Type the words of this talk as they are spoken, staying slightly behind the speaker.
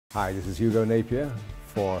Hi, this is Hugo Napier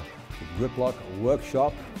for the Griplock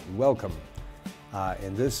Workshop. Welcome.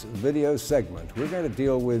 In this video segment, we're going to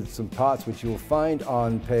deal with some parts which you'll find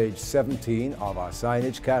on page 17 of our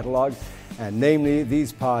signage catalog, and namely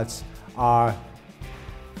these parts are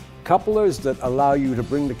couplers that allow you to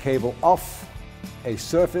bring the cable off a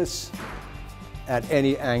surface at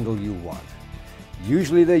any angle you want.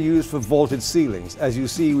 Usually they're used for vaulted ceilings. As you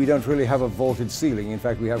see, we don't really have a vaulted ceiling. In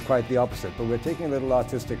fact, we have quite the opposite, but we're taking a little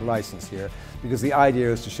artistic license here because the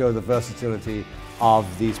idea is to show the versatility of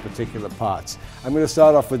these particular parts. I'm going to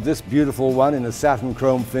start off with this beautiful one in a satin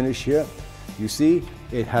chrome finish here. You see,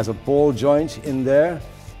 it has a ball joint in there,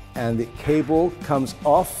 and the cable comes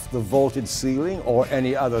off the vaulted ceiling or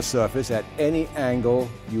any other surface at any angle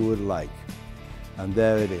you would like. And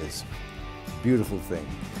there it is. Beautiful thing.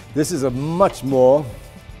 This is a much more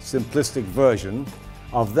simplistic version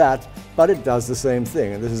of that, but it does the same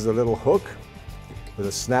thing. And this is a little hook with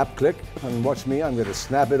a snap click. And watch me, I'm going to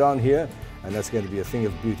snap it on here, and that's going to be a thing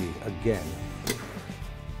of beauty again.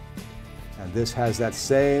 And this has that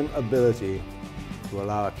same ability to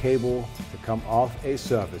allow a cable to come off a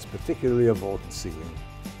surface, particularly a vaulted ceiling,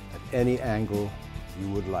 at any angle you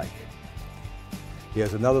would like.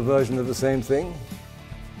 Here's another version of the same thing.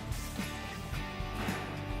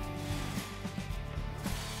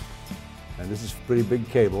 And this is a pretty big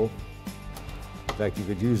cable. In fact, you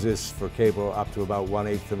could use this for cable up to about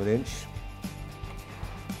 1/8 of an inch.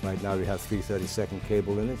 Right now we have 3/32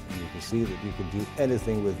 cable in it, and you can see that you can do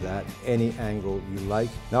anything with that, any angle you like.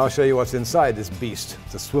 Now I'll show you what's inside this beast,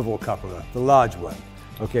 the swivel coupler, the large one.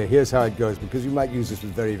 Okay, here's how it goes, because you might use this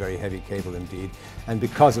with very, very heavy cable indeed. And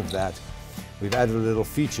because of that, we've added a little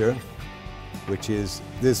feature, which is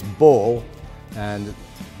this ball, and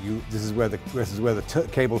this is where the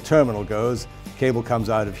cable terminal goes. Cable comes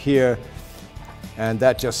out of here, and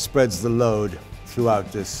that just spreads the load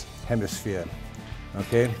throughout this hemisphere.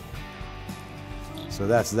 Okay? So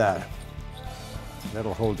that's that.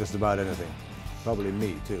 That'll hold just about anything. Probably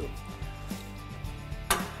me, too.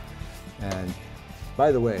 And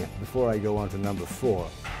by the way, before I go on to number 4,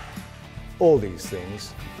 all these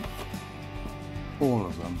things, all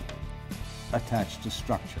of them, attached to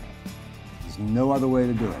structure. There's no other way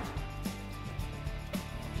to do it.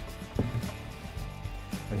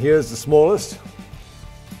 And here's the smallest,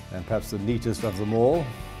 and perhaps the neatest of them all.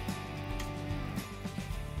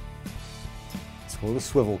 It's called a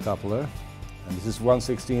swivel coupler, and this is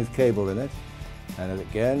 1/16 cable in it. And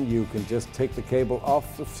again, you can just take the cable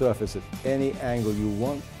off the surface at any angle you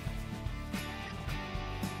want.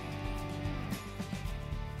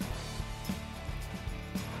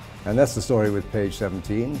 And that's the story with page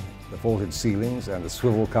 17. The vaulted ceilings and the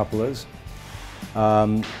swivel couplers.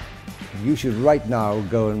 You should right now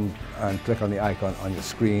go and click on the icon on your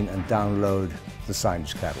screen and download the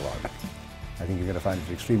signage catalog. I think you're going to find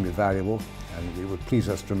it extremely valuable, and it would please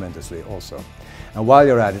us tremendously also. And while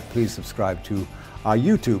you're at it, please subscribe to our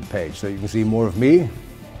YouTube page so you can see more of me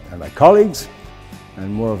and my colleagues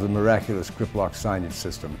and more of the miraculous Griplock signage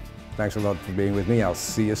system. Thanks a lot for being with me. I'll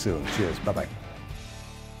see you soon. Cheers. Bye-bye.